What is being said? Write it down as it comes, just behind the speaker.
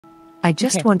I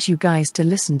just want you guys to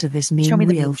listen to this meme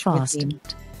real fast.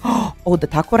 Oh, the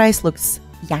taco rice looks...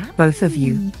 Yeah. Both of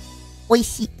you.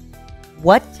 Oishi.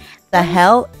 What the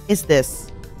hell is this?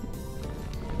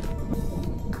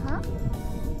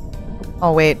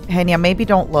 Oh, wait. Henya, maybe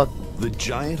don't look. The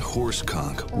giant horse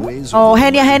conch weighs... Oh,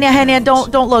 Henya,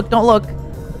 don't look.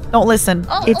 Don't listen.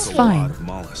 Oh, It's okay. fine.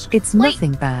 It's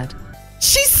nothing bad.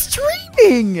 She's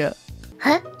streaming!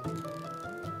 Huh?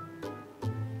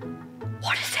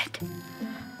 What is it?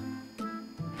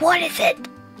 What is it?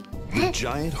 The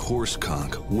giant horse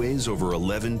conch weighs over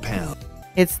 11 pounds.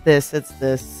 It's this.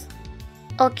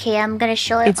 Okay, I'm gonna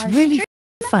show it It's on really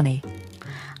stream. funny.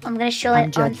 I'm gonna show I'm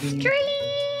it on judging.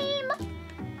 stream.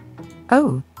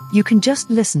 Oh, you can just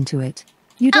listen to it.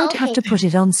 You don't have to put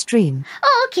it on stream.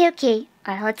 Oh, okay.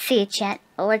 Alright, let's see it, chat.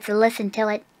 Oh, let's listen to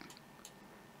it.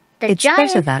 The It's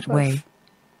better that way.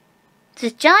 The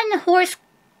giant horse...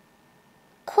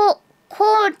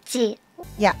 Conch.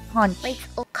 Yeah, conch. Wait,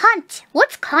 oh, conch.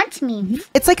 What's conch mean?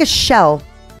 It's like a shell.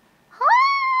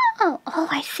 Oh,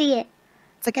 I see it.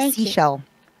 It's like Thank a you. seashell.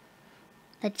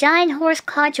 The giant horse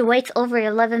conch weighs over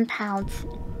 11 pounds.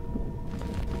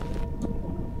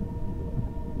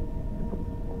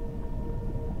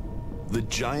 The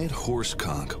giant horse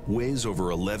conch weighs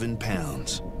over 11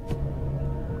 pounds.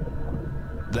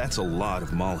 That's a lot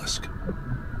of mollusk.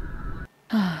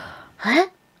 Huh?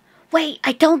 Wait,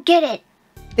 I don't get it.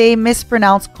 They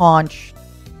mispronounce conch.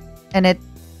 And it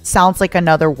sounds like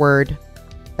another word.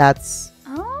 That's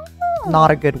Oh.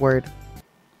 not a good word.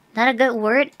 Not a good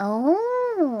word?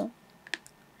 Oh.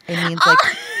 It means like...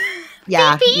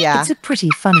 Yeah. It's a pretty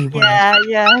funny word.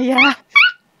 Yeah.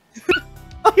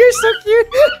 Oh, you're so cute.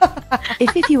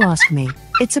 If you ask me,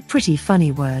 it's a pretty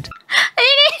funny word.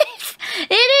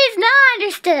 It is not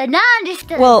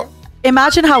understood. Well,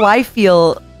 imagine how I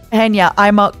feel, Henya.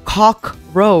 I'm a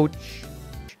cockroach.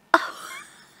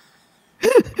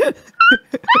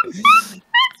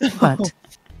 But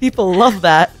People love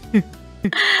that.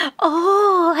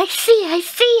 Oh, I see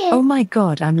it. oh my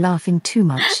god, I'm laughing too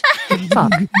much.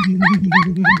 Fuck.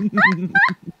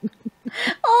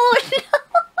 Oh no.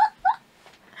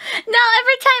 Now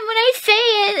every time when I say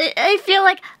it, I feel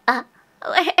like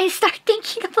I start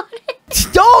thinking about it.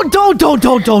 Don't do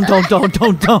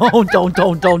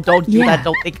Yeah. that.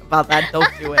 Don't think about that.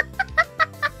 Don't do it.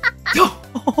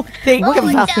 Don't think What are you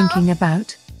about it. thinking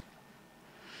about?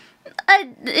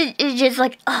 It's just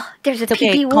like, there's a It's pee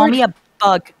okay. word. Call me a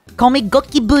bug. Call me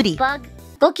Goki Booty. Bug.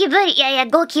 Goki buddy. Yeah,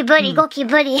 Goki buddy, Goki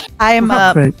buddy. I'm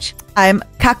Cockroach.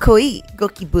 kakoi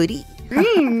Goki Booty.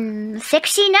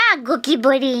 Sexy na, Goki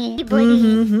buddy.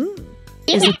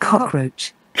 Is a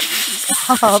cockroach.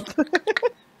 Stop.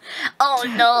 Oh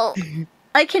no.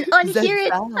 I can unhear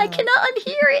it. I cannot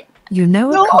unhear it. You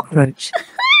know a cockroach.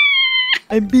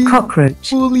 I'm being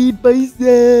Cockroach. bullied by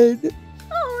Zen.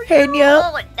 Oh Henya,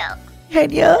 no. Oh no.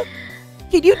 Henya,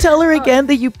 can you tell her again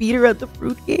that you beat her at the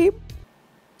fruit game?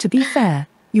 To be fair,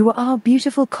 you are our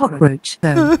beautiful cockroach,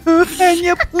 though.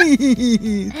 Henya,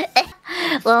 please.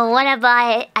 Well, what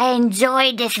about I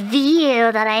enjoyed this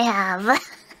view that I have?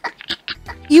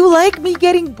 You like me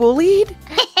getting bullied?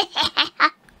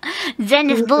 Zen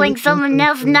is bullying someone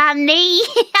else, not me.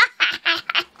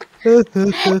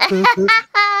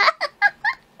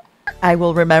 I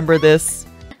will remember this.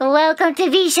 Welcome to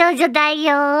Vshojo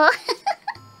Dayo.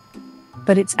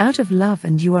 But it's out of love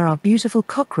and you are our beautiful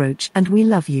cockroach and we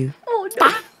love you. Oh no.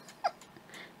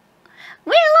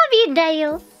 We love you,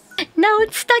 Dayo. Now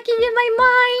it's stuck in my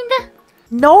mind.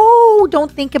 No,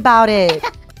 don't think about it.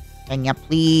 Henya,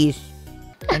 please.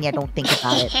 Henya, don't think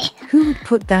about it. Who would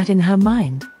put that in her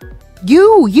mind?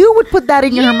 You would put that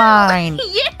in your mind.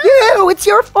 You, it's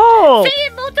your fault. Say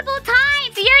it multiple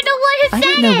times. You're the one who I said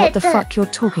don't know it. what the fuck you're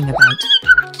talking about.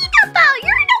 Talking about?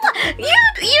 You're the one.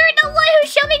 You're the one who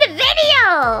showed me the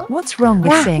video. What's wrong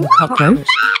with saying cockroach?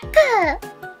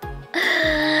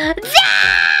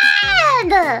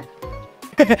 Zen!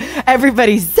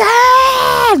 Everybody,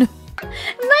 Zen!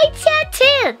 My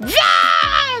tattoo!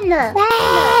 Zen!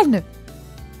 Zen!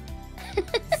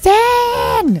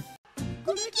 Zen!